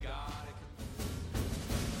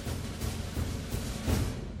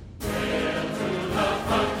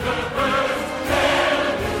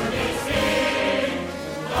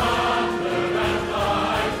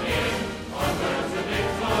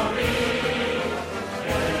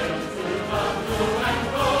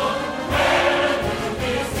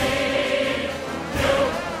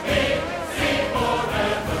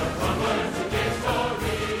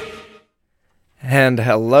And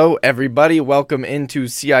hello, everybody. Welcome into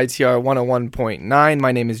CITR 101.9.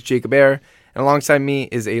 My name is Jacob Ayer, and alongside me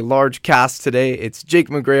is a large cast today. It's Jake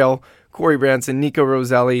McGrail, Corey Branson, Nico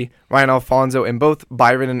Roselli, Ryan Alfonso, and both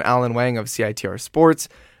Byron and Alan Wang of CITR Sports,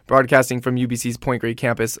 broadcasting from UBC's Point Grey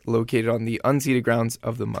campus located on the unceded grounds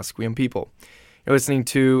of the Musqueam people. You're listening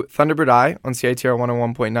to Thunderbird Eye on CITR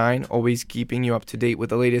 101.9, always keeping you up to date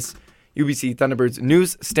with the latest UBC Thunderbirds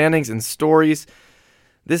news, standings, and stories.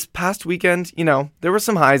 This past weekend, there were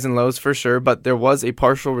some highs and lows for sure, but there was a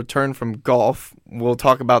partial return from golf. We'll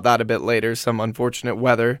talk about that a bit later. Some unfortunate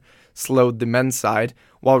weather slowed the men's side,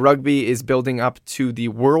 while rugby is building up to the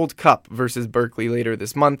World Cup versus Berkeley later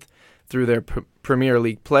this month through their Premier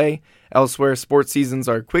League play. Elsewhere, sports seasons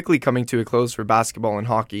are quickly coming to a close for basketball and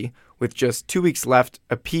hockey, with just 2 weeks left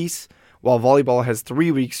apiece, while volleyball has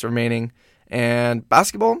 3 weeks remaining. And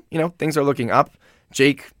basketball, things are looking up.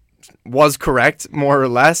 Jake was correct, more or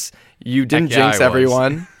less. You didn't jinx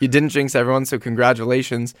everyone. You didn't jinx everyone, so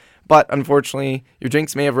congratulations. But unfortunately, your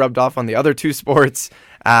jinx may have rubbed off on the other two sports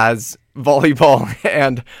as volleyball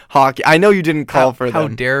and hockey. I know you didn't call for them. How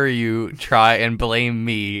dare you try and blame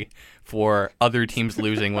me for other teams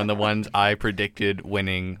losing when the ones I predicted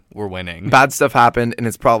winning were winning. Bad stuff happened, and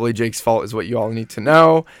it's probably Jake's fault is what you all need to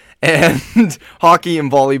know. And hockey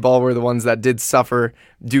and volleyball were the ones that did suffer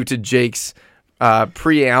due to Jake's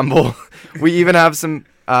preamble. We even have some,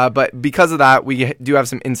 but because of that, we do have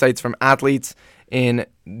some insights from athletes in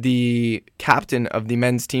the captain of the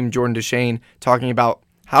men's team, Jordan Deshane, talking about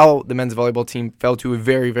how the men's volleyball team fell to a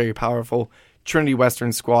very, very powerful Trinity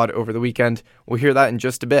Western squad over the weekend. We'll hear that in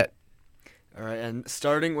just a bit. All right, and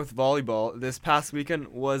starting with volleyball, this past weekend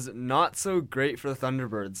was not so great for the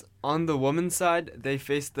Thunderbirds. On the women's side, they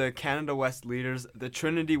faced the Canada West leaders, the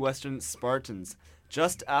Trinity Western Spartans.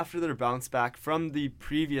 Just after their bounce back from the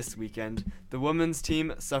previous weekend, the women's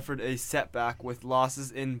team suffered a setback with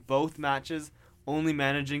losses in both matches, only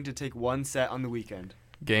managing to take one set on the weekend.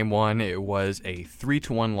 Game 1, it was a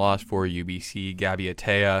 3-1 loss for UBC. Gabby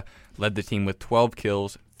Atea led the team with 12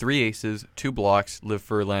 kills, 3 aces, 2 blocks. Liv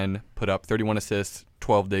Furlan put up 31 assists,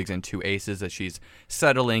 12 digs, and 2 aces as she's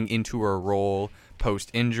settling into her role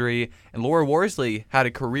post-injury. And Laura Worsley had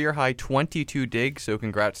a career-high 22 digs, so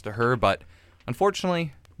congrats to her, but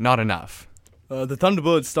unfortunately, not enough. The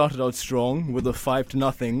Thunderbirds started out strong with a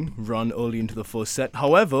 5-0 run early into the first set.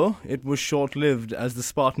 However, it was short-lived as the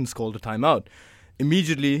Spartans called a timeout,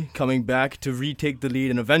 immediately coming back to retake the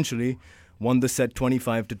lead and eventually won the set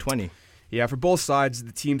 25-20. Yeah, for both sides,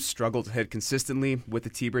 the teams struggled to hit consistently, with the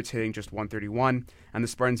T-Birds hitting just 131 and the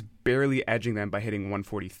Spartans barely edging them by hitting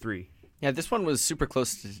 143. Yeah, this one was super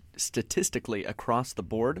close statistically across the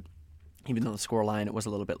board. Even though the scoreline was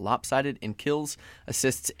a little bit lopsided in kills,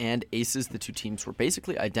 assists, and aces, the two teams were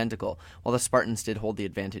basically identical, while the Spartans did hold the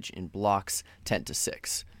advantage in blocks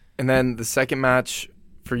 10-6. And then the second match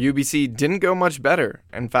for UBC didn't go much better.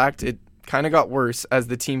 In fact, it kind of got worse as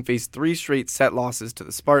the team faced 3 straight set losses to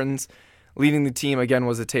the Spartans. Leading the team again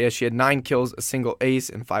was Atea. She had 9 kills, a single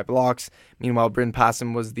ace, and 5 blocks. Meanwhile, Bryn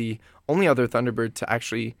Passam was the only other Thunderbird to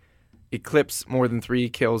actually eclipse more than 3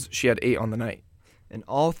 kills. She had 8 on the night. And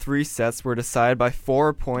all 3 sets were decided by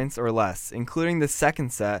 4 points or less, including the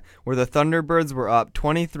second set, where the Thunderbirds were up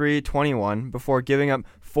 23-21 before giving up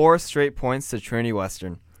 4 straight points to Trinity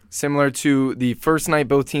Western. Similar to the first night,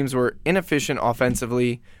 both teams were inefficient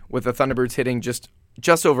offensively, with the Thunderbirds hitting just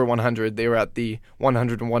over 100. They were at the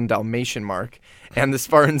 101 Dalmatian mark. And the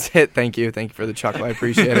Spartans hit, thank you for the chuckle, I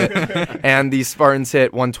appreciate it. And the Spartans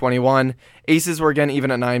hit 121. Aces were again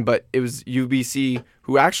even at 9, but it was UBC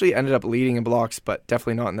who actually ended up leading in blocks, but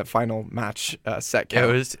definitely not in the final match set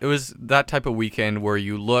count. Yeah, it was that type of weekend where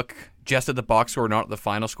you look just at the box score, not at the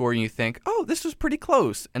final score, and you think, oh, this was pretty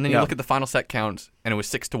close. And then you look at the final set counts, and it was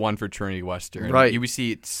 6-1 for Trinity Western. Right.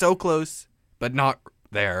 UBC, it's so close, but not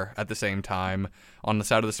there at the same time. On the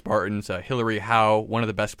side of the Spartans, Hillary Howe, one of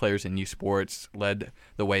the best players in U Sports, led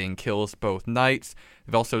the way in kills both nights.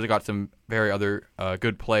 They've also got some very other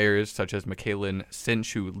good players, such as Michaelin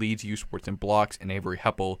Cinch, who leads U Sports in blocks, and Avery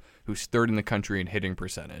Heppel, who's 3rd in the country in hitting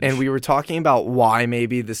percentage. And we were talking about why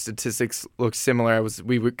maybe the statistics look similar.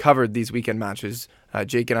 We covered these weekend matches,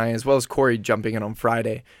 Jake and I, as well as Corey jumping in on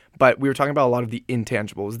Friday. But we were talking about a lot of the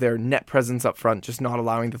intangibles, their net presence up front, just not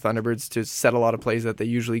allowing the Thunderbirds to set a lot of plays that they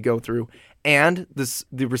usually go through. And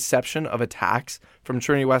the reception of attacks from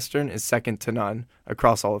Trinity Western is second to none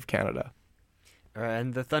across all of Canada. All right,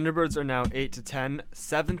 and the Thunderbirds are now 8-10,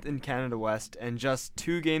 7th in Canada West, and just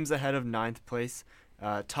 2 games ahead of 9th place,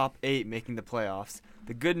 top 8 making the playoffs.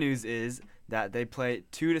 The good news is that they play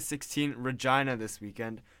 2-16 Regina this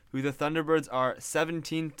weekend, who the Thunderbirds are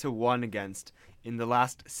 17-1 against in the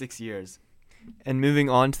last 6 years. And moving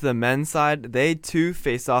on to the men's side, they too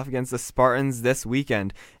face off against the Spartans this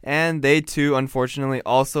weekend. And they too, unfortunately,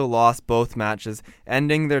 also lost both matches,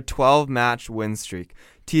 ending their 12-match win streak.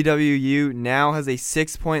 TWU now has a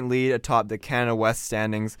 6-point lead atop the Canada West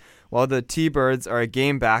standings, while the T-Birds are a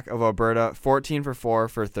game back of Alberta, 14-4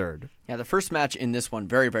 for third. Yeah, the first match in this one,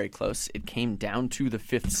 very, very close. It came down to the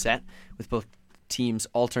fifth set, with both teams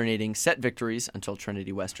alternating set victories until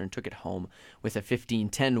Trinity Western took it home with a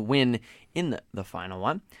 15-10 win in the final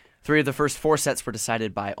one. 3 of the first 4 sets were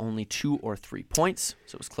decided by only 2 or 3 points,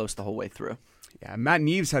 so it was close the whole way through. Yeah, Matt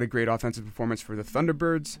Neves had a great offensive performance for the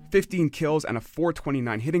Thunderbirds, 15 kills and a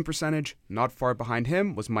 .429 hitting percentage. Not far behind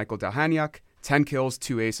him was Michael Dalhaniuk, 10 kills,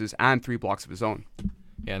 2 aces, and 3 blocks of his own.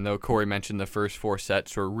 Yeah, and though Corey mentioned the first 4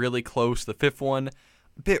 sets were really close, the fifth one,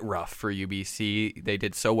 a bit rough for UBC. They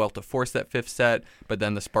did so well to force that fifth set, but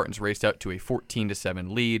then the Spartans raced out to a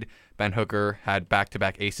 14-7 lead. Ben Hooker had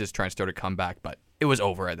back-to-back aces trying to start a comeback, but it was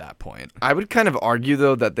over at that point. I would kind of argue,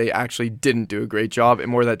 though, that they actually didn't do a great job,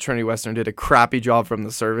 and more that Trinity Western did a crappy job from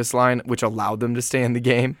the service line, which allowed them to stay in the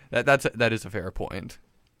game. That is a fair point.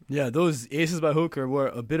 Yeah, those aces by Hooker were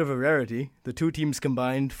a bit of a rarity. The two teams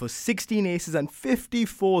combined for 16 aces and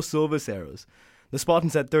 54 service errors. The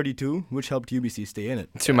Spartans had 32, which helped UBC stay in it.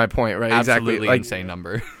 To my point, right? Absolutely Exactly. insane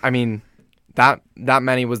number. I mean, that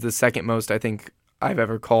many was the second most I think I've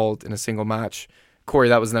ever called in a single match. Corey,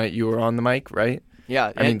 that was the night you were on the mic, right?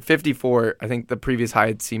 Yeah. I mean, 54, I think the previous high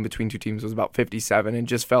I'd seen between two teams was about 57, and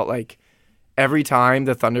just felt like every time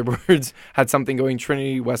the Thunderbirds had something going,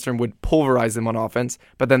 Trinity Western would pulverize them on offense,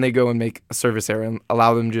 but then they go and make a service error and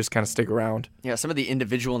allow them to just kind of stick around. Yeah, some of the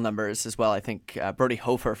individual numbers as well. I think Brody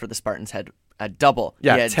Hofer for the Spartans had a double.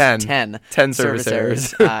 Yeah, he had 10 service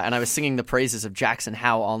errors. And I was singing the praises of Jackson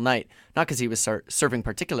Howe all night. Not because he was serving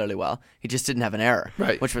particularly well. He just didn't have an error,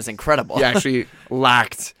 right, which was incredible. He actually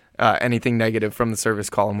lacked anything negative from the service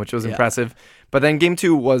column, which was impressive. But then game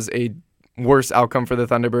 2 was a worse outcome for the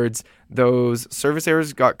Thunderbirds. Those service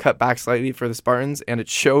errors got cut back slightly for the Spartans, and it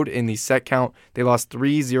showed in the set count. They lost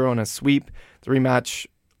 3-0 in a sweep. The rematch,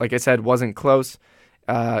 like I said, wasn't close.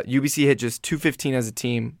 UBC hit just 215 as a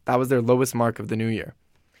team. That was their lowest mark of the new year.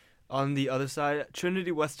 On the other side,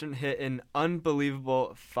 Trinity Western hit an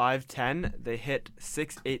unbelievable 5-10. They hit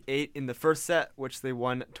 6-8-8 in the first set, which they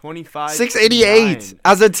won 25-9. 688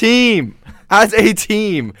 as a team. As a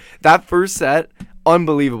team. That first set,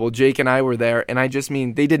 unbelievable. Jake and I were there, and I just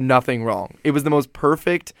mean they did nothing wrong. It was the most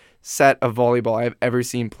perfect set of volleyball I've ever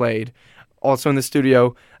seen played. Also in the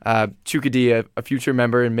studio, Chukadi, a future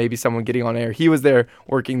member and maybe someone getting on air, he was there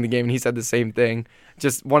working the game, and he said the same thing.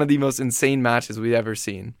 Just one of the most insane matches we've ever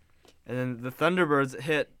seen. And then the Thunderbirds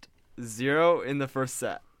hit 0 in the first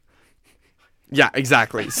set. Yeah,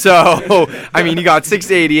 exactly. So, I mean, you got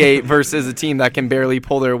 688 versus a team that can barely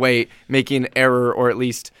pull their weight, making error, or at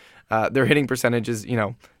least their hitting percentages,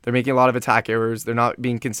 they're making a lot of attack errors. They're not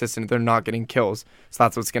being consistent. They're not getting kills. So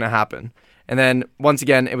that's what's going to happen. And then, once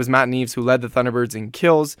again, it was Matt Neves who led the Thunderbirds in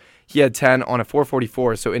kills. He had 10 on a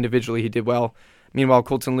 444, so individually he did well. Meanwhile,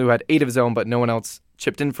 Colton Liu had 8 of his own, but no one else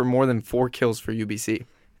chipped in for more than 4 kills for UBC.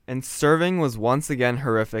 And serving was once again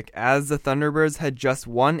horrific, as the Thunderbirds had just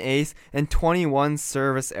 1 ace and 21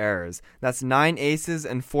 service errors. That's 9 aces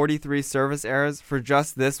and 43 service errors for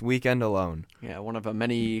just this weekend alone. Yeah, one of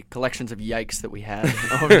many collections of yikes that we had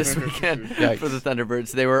over this weekend for the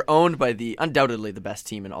Thunderbirds. They were owned by undoubtedly the best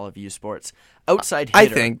team in all of U Sports. Outside hitter. I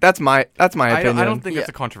think that's my opinion. I don't think it's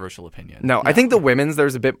a controversial opinion. No, I think the women's,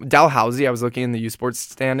 there's a bit. Dalhousie, I was looking in the U Sports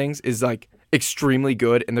standings, is like extremely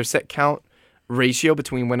good, and their set count ratio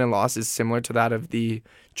between win and loss is similar to that of the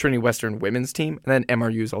Trinity Western women's team. And then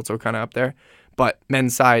MRU is also kind of up there. But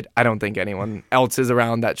men's side, I don't think anyone else is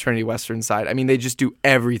around that Trinity Western side. I mean, they just do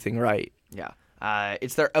everything right. Yeah.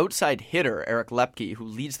 It's their outside hitter, Eric Lepke, who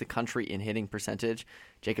leads the country in hitting percentage.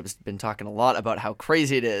 Jacob's been talking a lot about how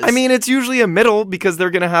crazy it is. I mean, it's usually a middle because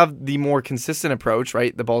they're going to have the more consistent approach,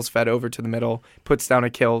 right? The ball's fed over to the middle, puts down a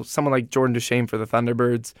kill. Someone like Jordan Deshane for the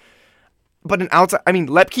Thunderbirds. But an outside, I mean,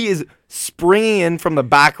 Lepke is springing in from the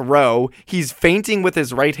back row. He's feinting with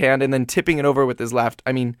his right hand and then tipping it over with his left.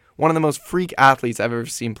 I mean, one of the most freak athletes I've ever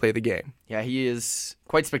seen play the game. Yeah, he is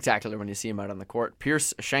quite spectacular when you see him out on the court.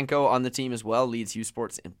 Pierce Schenko on the team as well, leads U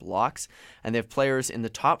Sports in blocks. And they have players in the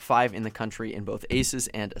top 5 in the country in both aces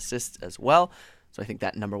and assists as well. So I think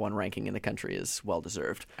that number 1 ranking in the country is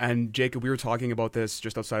well-deserved. And Jacob, we were talking about this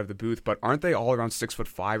just outside of the booth, but aren't they all around 6'5"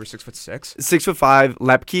 or 6'6"? 6'5".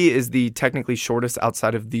 Lepke is the technically shortest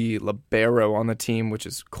outside of the libero on the team, which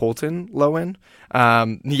is Colton Lowen.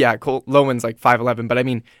 Lowen's like 5'11", but I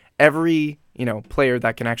mean, every player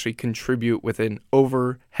that can actually contribute with an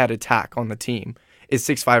overhead attack on the team is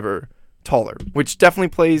 6'5" taller, which definitely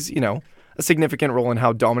plays, a significant role in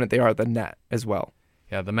how dominant they are at the net as well.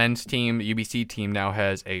 Yeah, the men's team, the UBC team, now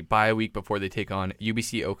has a bye week before they take on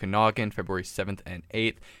UBC Okanagan February 7th and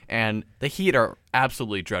 8th. And the Heat are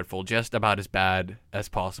absolutely dreadful, just about as bad as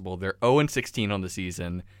possible. They're 0-16 on the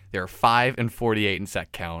season. They're 5-48 in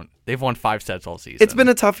set count. They've won 5 sets all season. It's been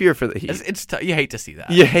a tough year for the Heat. You hate to see that.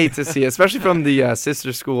 You hate to see it, especially from the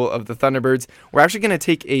sister school of the Thunderbirds. We're actually going to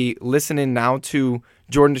take a listen in now to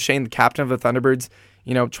Jordan Deshane, the captain of the Thunderbirds,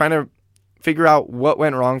 trying to figure out what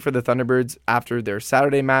went wrong for the Thunderbirds after their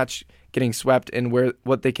Saturday match, getting swept, and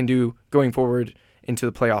what they can do going forward into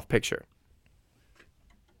the playoff picture.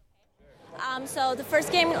 So the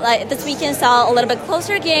first game, this weekend, saw a little bit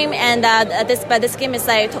closer game, and this game is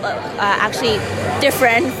actually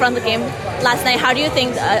different from the game last night. How do you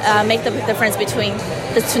think make the difference between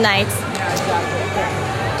the two nights?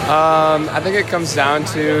 I think it comes down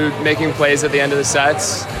to making plays at the end of the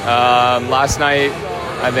sets. Last night,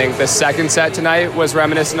 I think the second set tonight was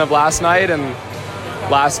reminiscent of last night, and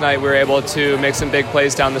last night we were able to make some big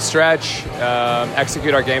plays down the stretch,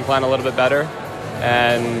 execute our game plan a little bit better,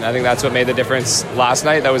 and I think that's what made the difference last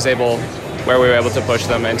night. Where we were able to push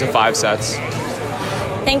them into 5 sets.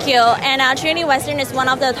 Thank you. And Trinity Western is one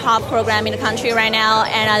of the top programs in the country right now,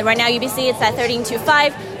 and right now UBC is at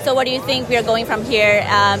 13-5. So what do you think we are going from here,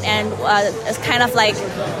 and it's kind of like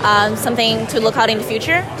something to look out in the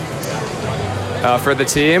future? For the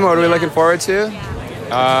team, what are we looking forward to?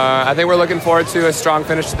 I think we're looking forward to a strong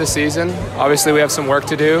finish to the season. Obviously, we have some work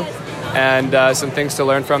to do and some things to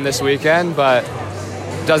learn from this weekend, but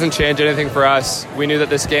it doesn't change anything for us. We knew that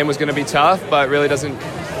this game was going to be tough, but really doesn't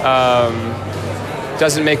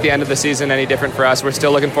make the end of the season any different for us. We're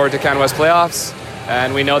still looking forward to Canada West playoffs,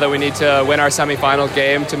 and we know that we need to win our semifinal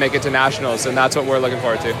game to make it to nationals, and that's what we're looking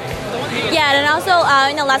forward to. Yeah, and also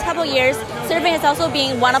in the last couple of years, serving has also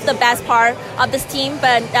been one of the best part of this team.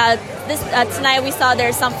 But tonight we saw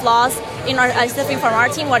there's some flaws in our serving from our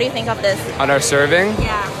team. What do you think of this? On our serving?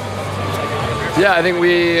 Yeah, I think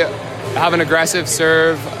we have an aggressive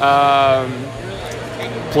serve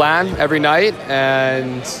plan every night,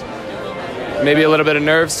 and maybe a little bit of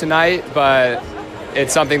nerves tonight, but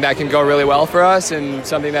it's something that can go really well for us and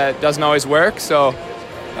something that doesn't always work. So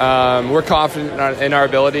we're confident in our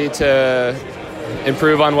ability to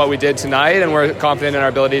improve on what we did tonight, and we're confident in our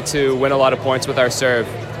ability to win a lot of points with our serve.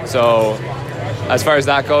 So as far as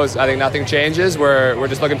that goes, I think nothing changes. We're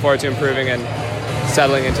just looking forward to improving and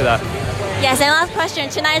settling into that. Yes, and last question.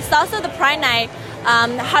 Tonight is also the Pride Night.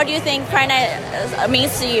 How do you think Pride Night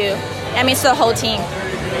means to you? It means to the whole team.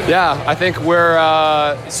 Yeah, I think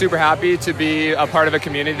we're super happy to be a part of a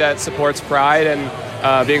community that supports Pride, and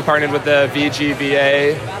being partnered with the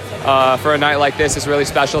VGVA for a night like this is really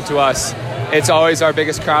special to us. It's always our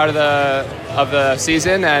biggest crowd of the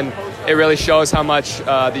season, and it really shows how much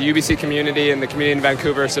the UBC community and the community in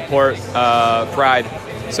Vancouver support Pride.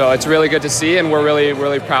 So it's really good to see, and we're really,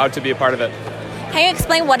 really proud to be a part of it. Can you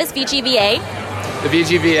explain what is VGVA? The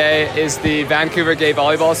VGVA is the Vancouver Gay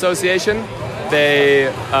Volleyball Association. They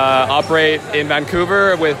operate in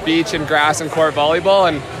Vancouver with beach and grass and court volleyball,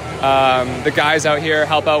 and the guys out here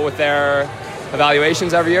help out with their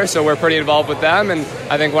evaluations every year, so we're pretty involved with them, and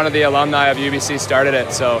I think one of the alumni of UBC started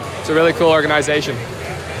it, so it's a really cool organization.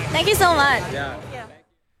 Thank you so much. Yeah.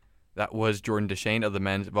 That was Jordan Deshane of the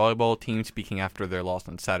men's volleyball team speaking after their loss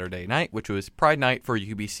on Saturday night, which was Pride Night for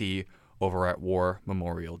UBC over at War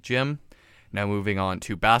Memorial Gym. Now moving on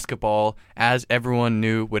to basketball. As everyone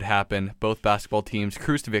knew would happen, both basketball teams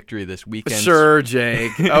cruised to victory this weekend. Sure,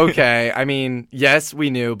 Jake. Okay. I mean, yes, we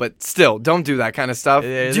knew, but still, don't do that kind of stuff.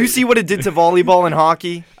 Do you see what it did to volleyball and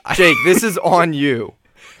hockey? Jake, this is on you.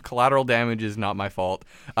 Collateral damage is not my fault.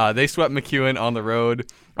 They swept McEwen on the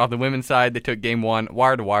road. On the women's side, they took game one,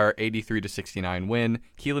 wire-to-wire, 83-69 win.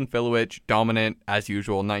 Keelan Filowich, dominant, as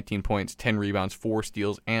usual, 19 points, 10 rebounds, 4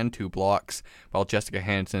 steals, and 2 blocks, while Jessica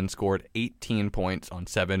Hansen scored 18 points on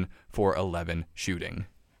 7 for 11 shooting.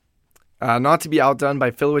 Not to be outdone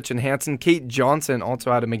by Filowich and Hansen, Kate Johnson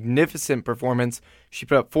also had a magnificent performance. She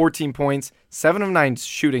put up 14 points, 7 of 9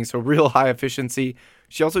 shooting, so real high efficiency.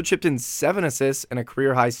 She also chipped in 7 assists and a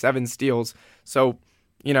career-high 7 steals. So,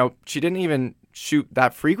 she didn't even shoot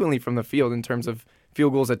that frequently from the field in terms of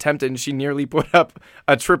field goals attempted, and she nearly put up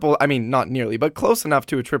a triple, not nearly, but close enough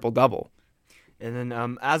to a triple-double. And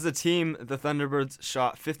then as a team, the Thunderbirds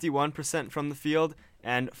shot 51% from the field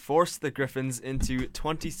and forced the Griffins into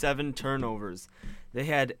 27 turnovers. They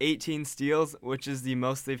had 18 steals, which is the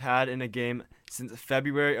most they've had in a game since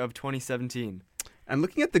February of 2017. And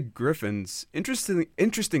looking at the Griffins,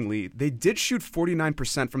 interestingly, they did shoot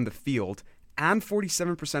 49% from the field and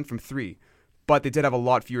 47% from 3. but they did have a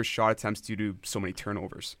lot fewer shot attempts due to so many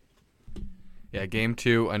turnovers. Yeah, game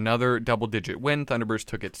 2, another double-digit win. Thunderbirds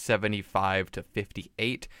took it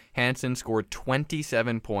 75-58. Hansen scored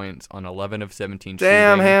 27 points on 11 of 17 shooting.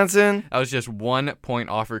 Damn, Hansen. That was just 1 point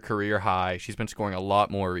off her career high. She's been scoring a lot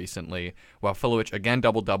more recently. While Filowich again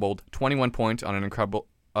doubled, 21 points on an incredible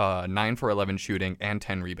 9 for 11 shooting and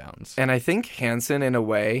 10 rebounds. And I think Hansen, in a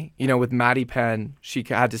way, with Maddie Penn, she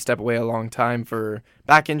had to step away a long time for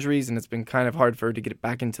back injuries, and it's been kind of hard for her to get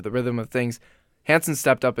back into the rhythm of things. Hansen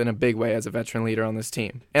stepped up in a big way as a veteran leader on this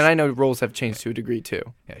team. And I know roles have changed to a degree, too.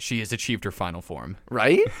 Yeah, she has achieved her final form.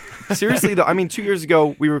 Right? Seriously, though, 2 years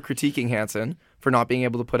ago, we were critiquing Hansen for not being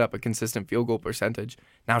able to put up a consistent field goal percentage.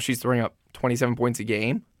 Now she's throwing up 27 points a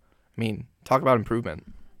game. Talk about improvement.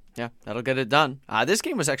 Yeah, that'll get it done. This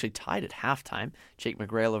game was actually tied at halftime. Jake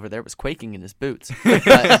McGrail over there was quaking in his boots.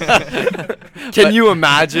 Can you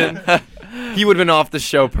imagine? He would have been off the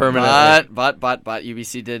show permanently. But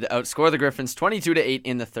UBC did outscore the Griffins 22-8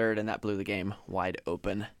 in the third, and that blew the game wide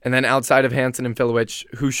open. And then outside of Hansen and Filowich,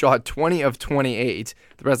 who shot 20 of 28,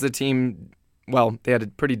 the rest of the team, well, they had a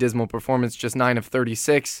pretty dismal performance, just 9 of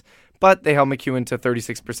 36, but they held McEwen to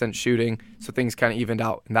 36% shooting, so things kind of evened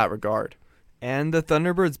out in that regard. And the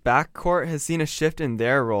Thunderbirds' backcourt has seen a shift in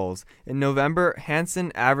their roles. In November,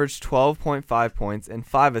 Hansen averaged 12.5 points and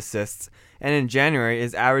 5 assists, and in January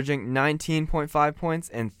is averaging 19.5 points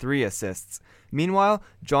and 3 assists. Meanwhile,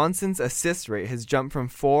 Johnson's assist rate has jumped from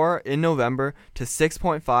 4 in November to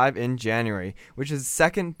 6.5 in January, which is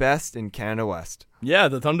second best in Canada West. Yeah,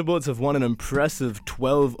 the Thunderbirds have won an impressive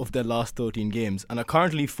 12 of their last 13 games and are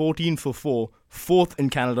currently 14 for 4, fourth in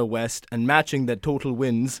Canada West and matching their total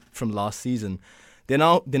wins from last season. They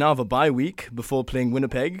now have a bye week before playing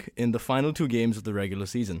Winnipeg in the final 2 games of the regular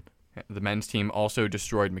season. The men's team also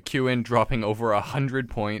destroyed McEwen, dropping over 100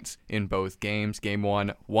 points in both games. Game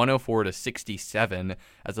 1, 104-67,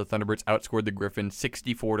 as the Thunderbirds outscored the Griffins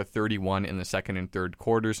 64-31 in the second and third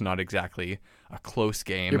quarters. Not exactly a close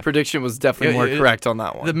game. Your prediction was definitely more correct on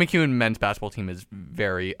that one. The McEwen men's basketball team is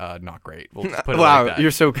very not great. We'll put it wow, like that.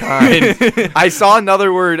 You're so kind. I saw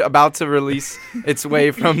another word about to release its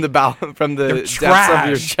way from the depths of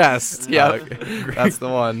your chest. Yeah, that's the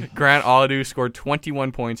one. Grant Aladu scored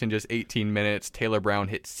 21 points in just 18 minutes. Taylor Brown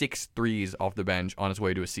hit 6 threes off the bench on his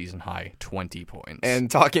way to a season-high 20 points. And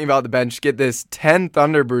talking about the bench, get this, 10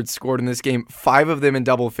 Thunderbirds scored in this game, 5 of them in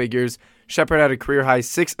double figures. Shepard had a career-high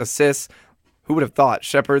 6 assists. Who would have thought?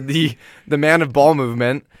 Shepard, the man of ball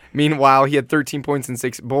movement. Meanwhile, he had 13 points and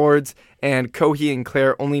 6 boards, and Cohee and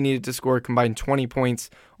Claire only needed to score a combined 20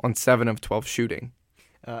 points on 7 of 12 shooting.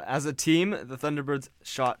 As a team, the Thunderbirds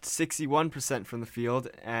shot 61% from the field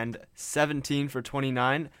and 17 for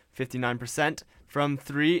 29, 59% from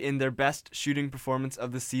 3 in their best shooting performance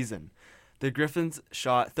of the season. The Griffins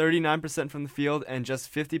shot 39% from the field and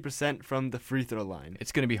just 50% from the free throw line.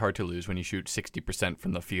 It's going to be hard to lose when you shoot 60%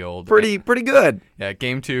 from the field. Pretty good. Yeah,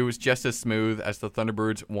 game 2 was just as smooth as the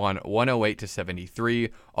Thunderbirds won 108-73.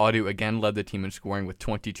 Audu again led the team in scoring with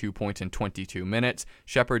 22 points in 22 minutes.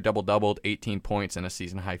 Shepard doubled, 18 points and a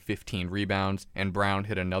season-high 15 rebounds. And Brown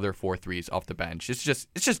hit another 4 threes off the bench. It's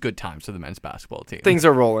just good times for the men's basketball team. Things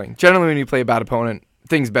are rolling. Generally, when you play a bad opponent,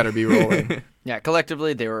 things better be rolling. Yeah,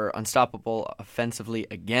 collectively, they were unstoppable offensively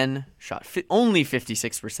again. Shot only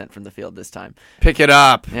 56% from the field this time. Pick it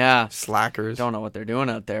up. Yeah. Slackers. Don't know what they're doing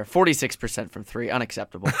out there. 46% from 3,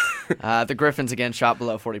 unacceptable. The Griffins again shot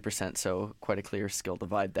below 40%, so quite a clear skill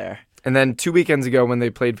divide there. And then 2 weekends ago when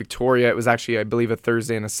they played Victoria, it was actually, I believe, a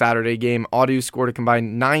Thursday and a Saturday game. Audu scored a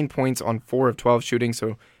combined 9 points on 4 of 12 shooting,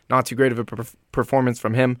 so not too great of a performance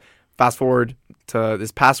from him. Fast forward to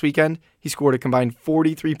this past weekend, he scored a combined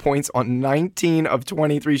 43 points on 19 of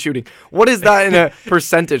 23 shooting. What is that in a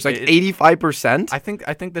percentage? Like 85%? I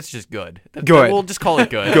think that's just good. Good. We'll just call it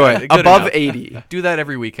good. Good. Above enough. 80. Do that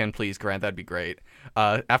every weekend, please, Grant. That'd be great.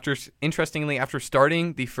 After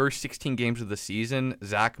starting the first 16 games of the season,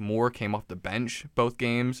 Zach Moore came off the bench both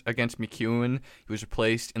games against McEwen. He was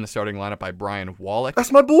replaced in the starting lineup by Brian Wallach.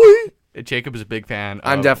 That's my boy. Jacob is a big fan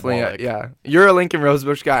of I'm definitely, Wallach. yeah. You're a Lincoln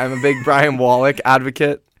Rosebush guy. I'm a big Brian Wallach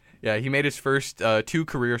advocate. Yeah, he made his first 2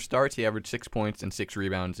 career starts. He averaged 6 points and 6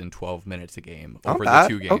 rebounds in 12 minutes a game over the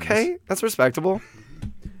 2 games. Okay, that's respectable.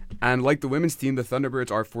 And like the women's team, the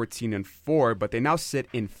Thunderbirds are 14-4, but they now sit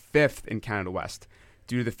in 5th in Canada West.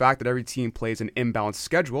 Due to the fact that every team plays an imbalanced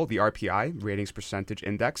schedule, the RPI, Ratings Percentage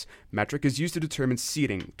Index, metric is used to determine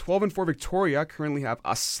seeding. 12-4 Victoria currently have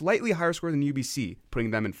a slightly higher score than UBC,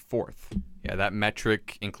 putting them in 4th. Yeah, that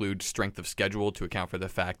metric includes strength of schedule to account for the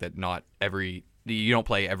fact that you don't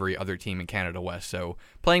play every other team in Canada West, so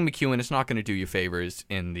playing McEwen is not going to do you favors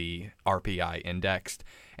in the RPI index.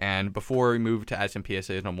 And before we move to add some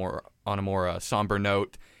PSAs on a more somber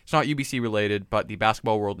note, it's not UBC related, but the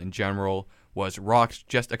basketball world in general was rocked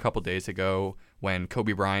just a couple days ago when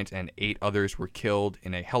Kobe Bryant and 8 others were killed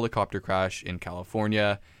in a helicopter crash in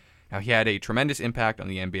California. Now, he had a tremendous impact on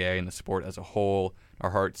the NBA and the sport as a whole. Our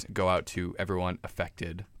hearts go out to everyone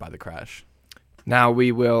affected by the crash. Now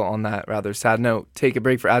we will, on that rather sad note, take a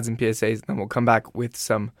break for ads and PSAs, and then we'll come back with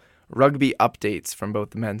some rugby updates from both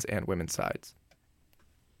the men's and women's sides.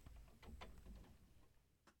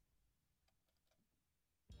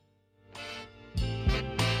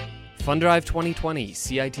 FundDrive 2020,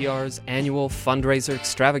 CITR's annual fundraiser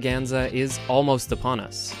extravaganza, is almost upon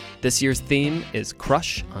us. This year's theme is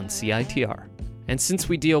Crush on CITR. And since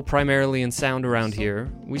we deal primarily in sound around here,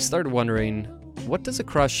 we started wondering, what does a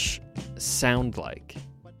crush sound like?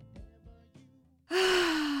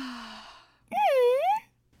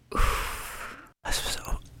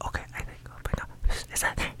 Okay, I think, oh my god, is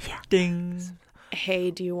that, yeah. Ding. Hey,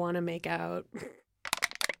 do you want to make out?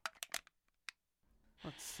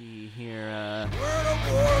 Let's see here.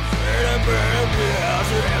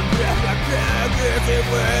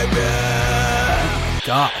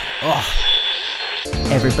 God. Oh.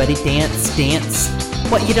 Everybody dance, dance.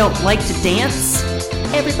 What, you don't like to dance?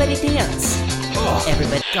 Everybody dance. Oh.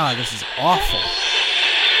 Everybody. God, this is awful.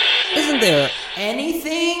 Isn't there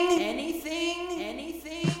anything?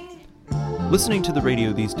 Listening to the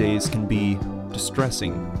radio these days can be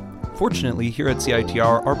distressing. Fortunately, here at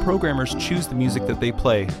CITR, our programmers choose the music that they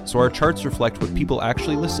play, so our charts reflect what people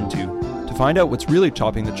actually listen to. To find out what's really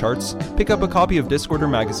topping the charts, pick up a copy of Discorder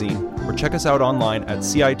magazine, or check us out online at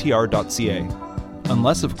citr.ca.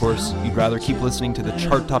 Unless, of course, you'd rather keep listening to the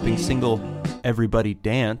chart-topping single, Everybody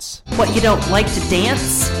Dance. What, you don't like to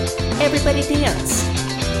dance? Everybody dance.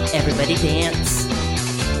 Everybody dance.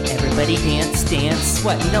 Everybody dance, dance.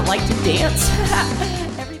 What, you don't like to dance?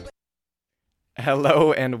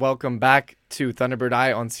 Hello and welcome back to Thunderbird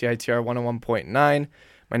Eye on CITR 101.9.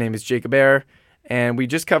 My name is Jacob Air, and we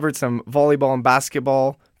just covered some volleyball and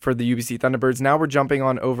basketball for the UBC Thunderbirds. Now we're jumping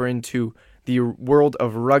on over into the world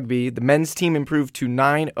of rugby. The men's team improved to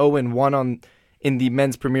 9-0-1 in the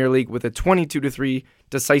Men's Premier League with a 22-3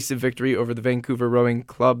 decisive victory over the Vancouver Rowing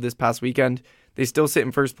Club this past weekend. They still sit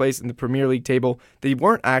in first place in the Premier League table. They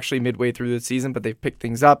weren't actually midway through the season, but they've picked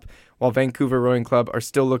things up, while Vancouver Rowing Club are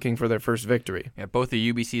still looking for their first victory. Yeah, both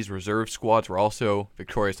the UBC's reserve squads were also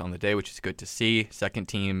victorious on the day, which is good to see. Second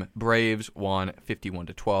team Braves won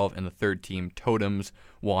 51-12, and the third team Totems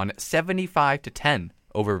won 75-10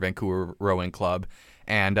 over Vancouver Rowing Club.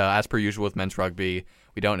 And as per usual with men's rugby,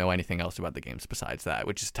 we don't know anything else about the games besides that,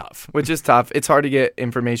 which is tough. It's hard to get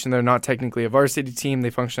information. They're not technically a varsity team. They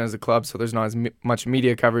function as a club, so there's not as much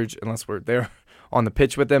media coverage unless we're there on the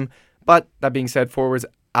pitch with them. But that being said, forwards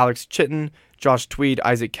Alex Chitton, Josh Tweed,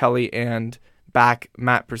 Isaac Kelly, and back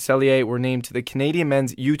Matt Percellier were named to the Canadian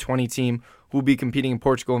men's U20 team, who will be competing in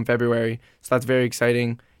Portugal in February. So that's very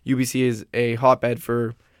exciting. UBC is a hotbed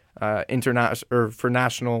for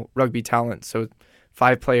national rugby talent. So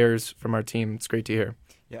 5 players from our team. It's great to hear.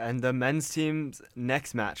 Yeah, and the men's team's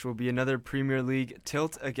next match will be another Premier League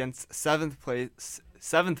tilt against 7th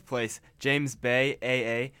place James Bay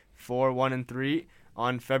AA 4-1-3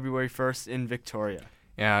 on February 1st in Victoria.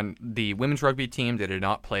 And the women's rugby team, they did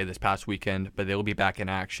not play this past weekend, but they will be back in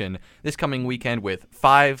action this coming weekend with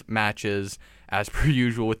 5 matches, as per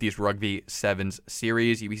usual with these Rugby Sevens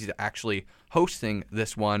series. UBC is actually hosting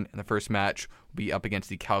this one, and the first match will be up against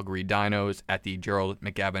the Calgary Dinos at the Gerald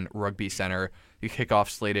McGavin Rugby Center. The kickoff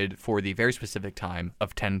slated for the very specific time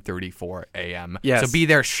of 10:34 a.m. Yes. So be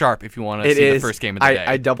there sharp if you want to see the first game of the day.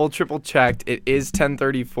 I triple checked. It is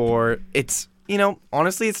 10:34. It's,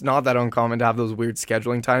 honestly, it's not that uncommon to have those weird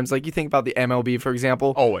scheduling times. Like you think about the MLB, for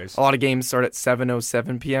example. Always. A lot of games start at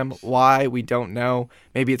 7:07 p.m. Why? We don't know.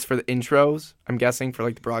 Maybe it's for the intros, I'm guessing, for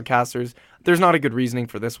like the broadcasters. There's not a good reasoning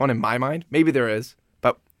for this one in my mind. Maybe there is.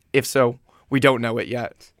 But if so, we don't know it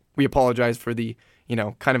yet. We apologize for the,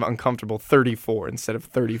 kind of uncomfortable 34 instead of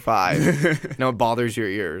 35. It bothers your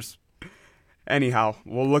ears. Anyhow,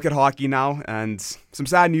 we'll look at hockey now, and some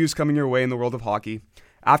sad news coming your way in the world of hockey.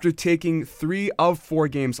 After taking 3 of 4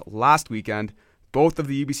 games last weekend, both of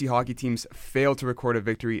the UBC hockey teams failed to record a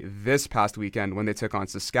victory this past weekend when they took on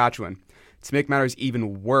Saskatchewan. To make matters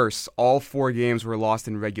even worse, all 4 games were lost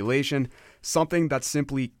in regulation, something that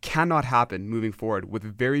simply cannot happen moving forward with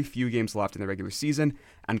very few games left in the regular season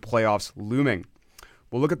and playoffs looming.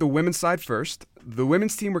 We'll look at the women's side first. The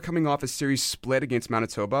women's team were coming off a series split against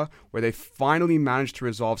Manitoba, where they finally managed to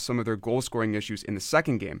resolve some of their goal-scoring issues in the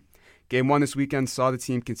second game. Game 1 this weekend saw the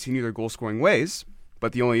team continue their goal-scoring ways,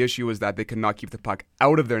 but the only issue was that they could not keep the puck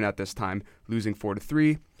out of their net this time, losing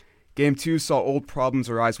 4-3. Game 2 saw old problems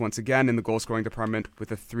arise once again in the goal-scoring department with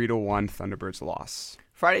a 3-1 Thunderbirds loss.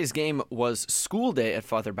 Friday's game was school day at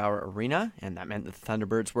Father Bauer Arena, and that meant that the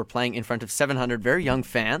Thunderbirds were playing in front of 700 very young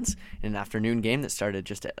fans in an afternoon game that started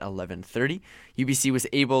just at 11:30. UBC was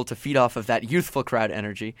able to feed off of that youthful crowd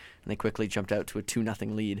energy, and they quickly jumped out to a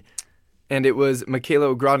 2-0 lead. And it was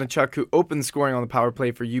Michaela Ogrodnichuk who opened scoring on the power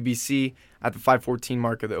play for UBC at the 5:14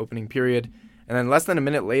 mark of the opening period. And then less than a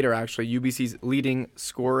minute later, actually, UBC's leading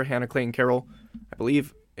scorer, Hannah Clayton-Carroll, I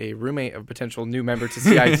believe a roommate of potential new member to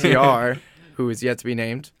CITR, who is yet to be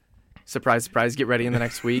named. Surprise, surprise, get ready in the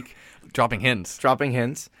next week. Dropping hints.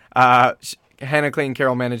 Hannah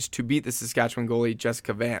Clayton-Carroll managed to beat the Saskatchewan goalie,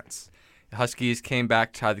 Jessica Vance. The Huskies came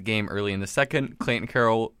back to tie the game early in the second. Clayton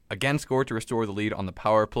Carroll again scored to restore the lead on the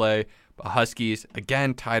power play. But Huskies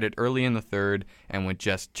again tied it early in the third, and with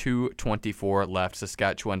just 2:24 left,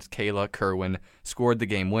 Saskatchewan's Kayla Kerwin scored the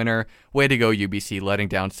game winner. Way to go, UBC, letting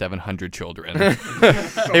down 700 children.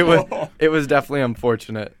 It was definitely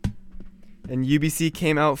unfortunate. And UBC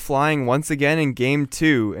came out flying once again in Game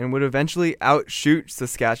 2 and would eventually outshoot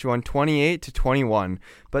Saskatchewan 28-21.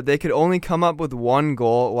 But they could only come up with one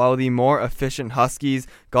goal while the more efficient Huskies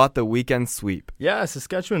got the weekend sweep. Yeah,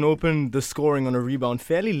 Saskatchewan opened the scoring on a rebound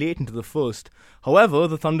fairly late into the first. However,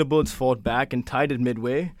 the Thunderbirds fought back and tied it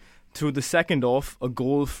midway to the second off a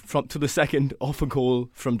goal from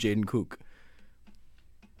Jaden Cook.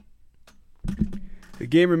 The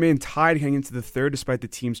game remained tied heading into the third despite the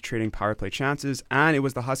teams trading power play chances, and it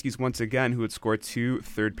was the Huskies once again who had scored 2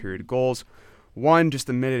 third-period goals. One just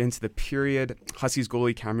a minute into the period, Huskies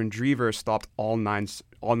goalie Cameron Drever stopped all nine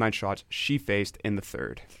shots she faced in the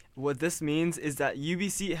third. What this means is that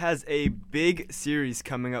UBC has a big series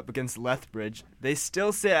coming up against Lethbridge. They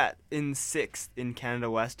still sit in 6th in Canada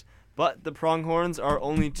West, but the Pronghorns are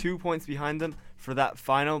only 2 points behind them for that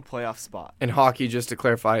final playoff spot. And hockey, just to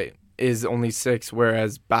clarify, is only 6,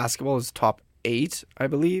 whereas basketball is top 8, I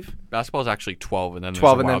believe. Basketball is actually 12, and then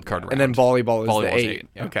 12 there's a wild card round. And then volleyball is the 8. 8,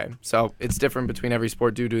 yeah. Okay, so it's different between every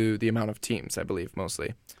sport due to the amount of teams, I believe,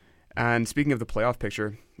 mostly. And speaking of the playoff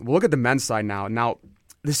picture, we'll look at the men's side now. Now,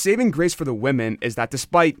 the saving grace for the women is that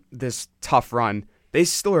despite this tough run, they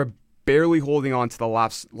still are barely holding on to the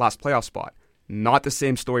last playoff spot. Not the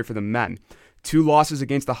same story for the men. 2 losses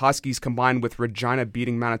against the Huskies combined with Regina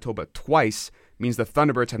beating Manitoba twice means the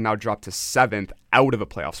Thunderbirds have now dropped to 7th out of a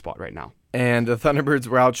playoff spot right now. And the Thunderbirds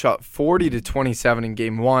were outshot 40-27 in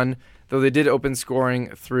Game 1, though they did open scoring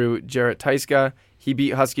through Jarrett Teiska. He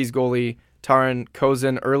beat Huskies goalie Taran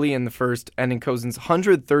Kozin early in the first, ending Kozin's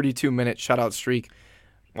 132-minute shutout streak.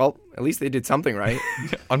 Well, at least they did something right.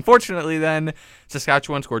 Unfortunately, then,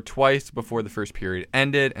 Saskatchewan scored twice before the first period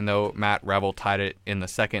ended, and though Matt Revel tied it in the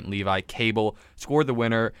second, Levi Cable scored the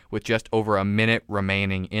winner with just over a minute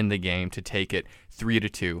remaining in the game to take it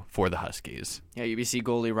 3-2 for the Huskies. Yeah, UBC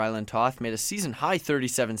goalie Rylan Toth made a season-high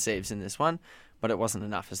 37 saves in this one, but it wasn't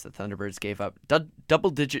enough as the Thunderbirds gave up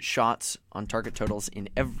double-digit shots on target totals in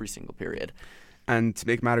every single period. And to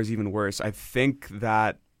make matters even worse, I think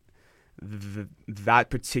that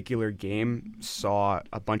that particular game saw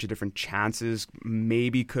a bunch of different chances,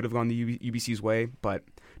 maybe could have gone the UBC's way, but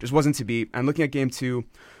just wasn't to be. And looking at Game 2,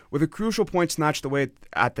 with a crucial point snatched away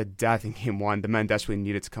at the death in Game 1, the men desperately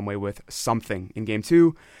needed to come away with something in Game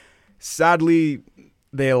 2. Sadly,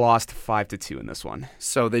 they lost 5-2 in this one.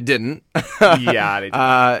 So they didn't. Yeah, they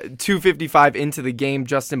didn't. 2:55 into the game,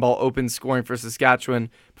 Justin Ball opened scoring for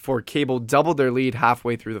Saskatchewan before Cable doubled their lead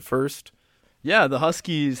halfway through the first. Yeah, the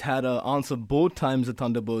Huskies had to answer both times the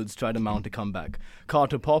Thunderbirds tried to mount a comeback.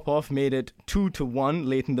 Carter Popoff made it 2-1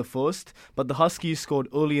 late in the first, but the Huskies scored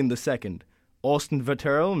early in the second. Austin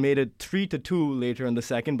Vetterell made it 3-2 later in the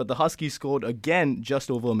second, but the Huskies scored again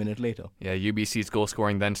just over a minute later. Yeah, UBC's goal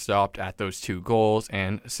scoring then stopped at those 2 goals,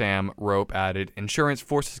 and Sam Rope added insurance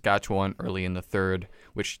for Saskatchewan early in the third,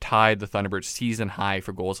 which tied the Thunderbirds' season high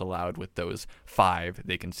for goals allowed with those 5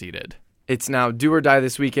 they conceded. It's now do or die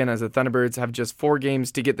this weekend as the Thunderbirds have just 4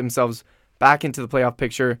 games to get themselves back into the playoff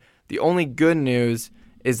picture. The only good news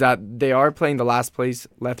is that they are playing the last place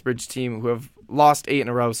Lethbridge team who have lost 8 in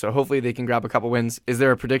a row, so hopefully they can grab a couple wins. Is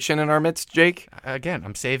there a prediction in our midst, Jake? Again,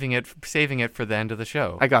 I'm saving it for the end of the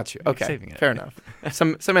show. I got you. Okay, fair enough.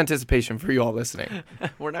 Some anticipation for you all listening.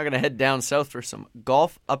 We're now going to head down south for some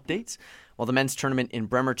golf updates. While the men's tournament in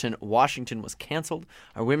Bremerton, Washington was canceled,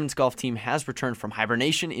 our women's golf team has returned from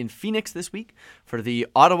hibernation in Phoenix this week for the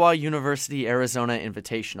Ottawa University Arizona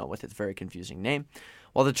Invitational with its very confusing name.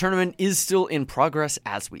 While the tournament is still in progress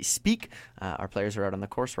as we speak, our players are out on the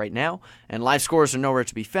course right now, and live scores are nowhere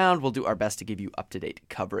to be found. We'll do our best to give you up-to-date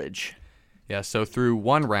coverage. Yeah, so through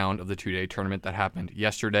one round of the two-day tournament that happened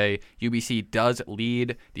yesterday, UBC does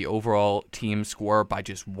lead the overall team score by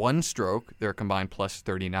just one stroke. They're combined plus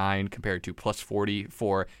 39 compared to plus 40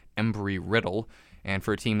 for Embry-Riddle. And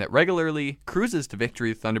for a team that regularly cruises to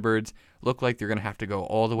victory, the Thunderbirds look like they're going to have to go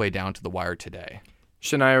all the way down to the wire today.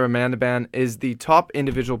 Shania Ramandaban is the top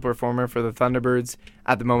individual performer for the Thunderbirds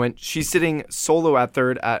at the moment. She's sitting solo at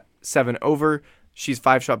third at 7 over. She's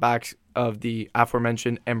 5 shot back of the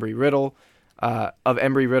aforementioned Embry-Riddle. Of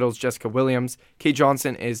Embry-Riddle's Jessica Williams. Kate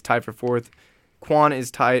Johnson is tied for 4th. Kwan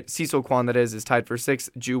is tied. Cecil Kwan, that is tied for 6th.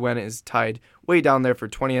 Ju Wen is tied way down there for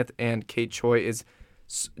 20th. And Kate Choi is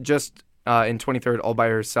just in 23rd all by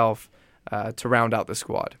herself to round out the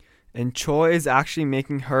squad. And Choi is actually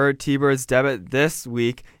making her T-Birds debut this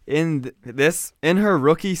week in her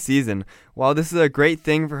rookie season. While this is a great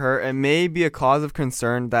thing for her, it may be a cause of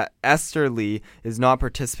concern that Esther Lee is not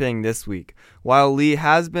participating this week. While Lee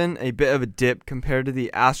has been a bit of a dip compared to the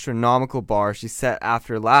astronomical bar she set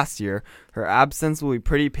after last year, her absence will be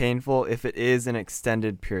pretty painful if it is an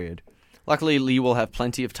extended period. Luckily, Lee will have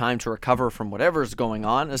plenty of time to recover from whatever's going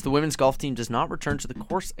on, as the women's golf team does not return to the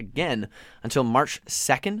course again until March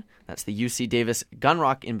 2nd. That's the UC Davis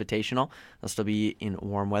Gunrock Invitational. They'll still be in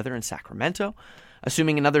warm weather in Sacramento.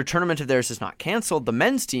 Assuming another tournament of theirs is not canceled, the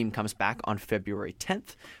men's team comes back on February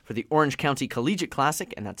 10th for the Orange County Collegiate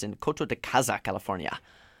Classic, and that's in Coto de Caza, California.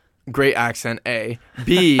 Great accent, A.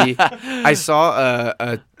 B, I saw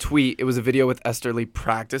a tweet. It was a video with Esther Lee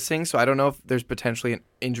practicing, so I don't know if there's potentially an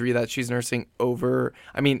injury that she's nursing over.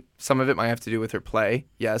 I mean, some of it might have to do with her play,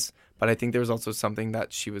 yes, but I think there was also something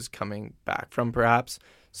that she was coming back from, perhaps.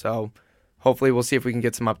 So hopefully we'll see if we can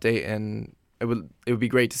get some update, and it would be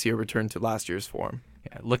great to see her return to last year's form.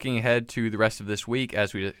 Yeah, looking ahead to the rest of this week,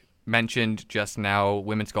 as we mentioned just now,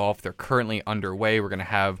 women's golf, they're currently underway. We're going to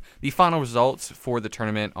have the final results for the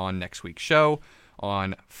tournament on next week's show.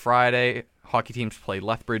 On Friday, hockey teams play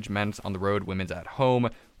Lethbridge, men's on the road, women's at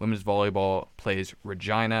home. Women's volleyball plays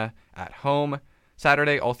Regina at home.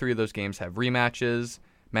 Saturday, all 3 of those games have rematches.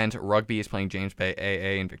 Men's rugby is playing James Bay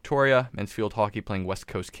AA in Victoria. Men's field hockey playing West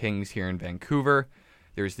Coast Kings here in Vancouver.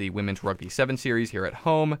 There's the Women's Rugby 7 Series here at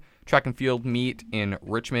home. Track and field meet in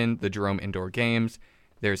Richmond, the Jerome Indoor Games.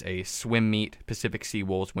 There's a swim meet, Pacific Sea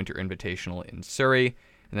Wolves Winter Invitational in Surrey.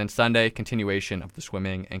 And then Sunday, continuation of the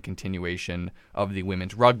swimming and continuation of the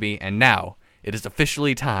women's rugby. And now, it is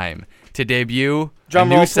officially time to debut a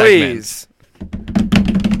new segment.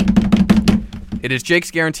 It is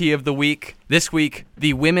Jake's Guarantee of the Week. This week,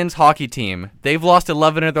 the women's hockey team. They've lost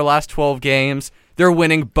 11 of their last 12 games. They're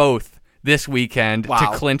winning both this weekend to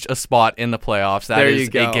clinch a spot in the playoffs. That is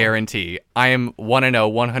a guarantee. I am 1-0,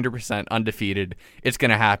 100% undefeated. It's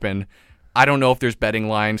going to happen. I don't know if there's betting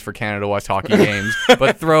lines for Canada West hockey games,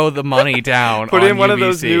 but throw the money down. Put in one UBC. of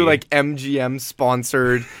those new MGM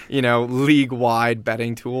sponsored, league-wide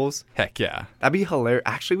betting tools. Heck yeah. That'd be hilarious.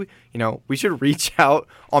 Actually, we should reach out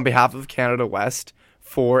on behalf of Canada West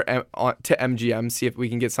to MGM, see if we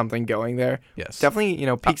can get something going there. Yes. Definitely,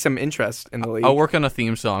 pique some interest in the league. I'll work on a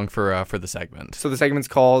theme song for the segment. So the segment's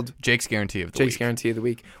called Jake's Guarantee of the Week. Jake's Guarantee of the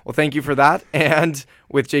Week. Well, thank you for that. And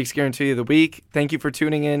with Jake's Guarantee of the Week, thank you for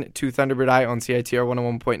tuning in to Thunderbird Eye on CITR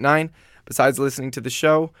 101.9. Besides listening to the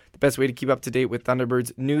show, the best way to keep up to date with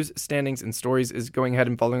Thunderbird's news, standings, and stories is going ahead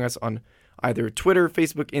and following us on either Twitter,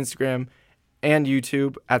 Facebook, Instagram, and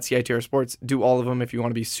YouTube at CITR Sports. Do all of them if you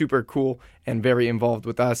want to be super cool and very involved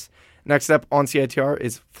with us. Next up on CITR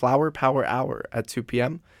is Flower Power Hour at 2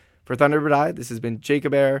 p.m. For Thunderbird Eye, this has been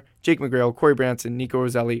Jacob Air, Jake McGrail, Corey Branson, Nico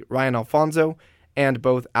Roselli, Ryan Alfonso, and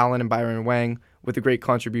both Alan and Byron Wang, with the great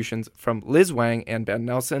contributions from Liz Wang and Ben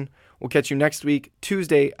Nelson. We'll catch you next week,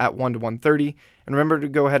 Tuesday at 1 to 1:30. And remember to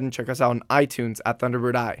go ahead and check us out on iTunes at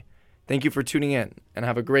Thunderbird Eye. Thank you for tuning in, and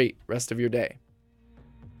have a great rest of your day.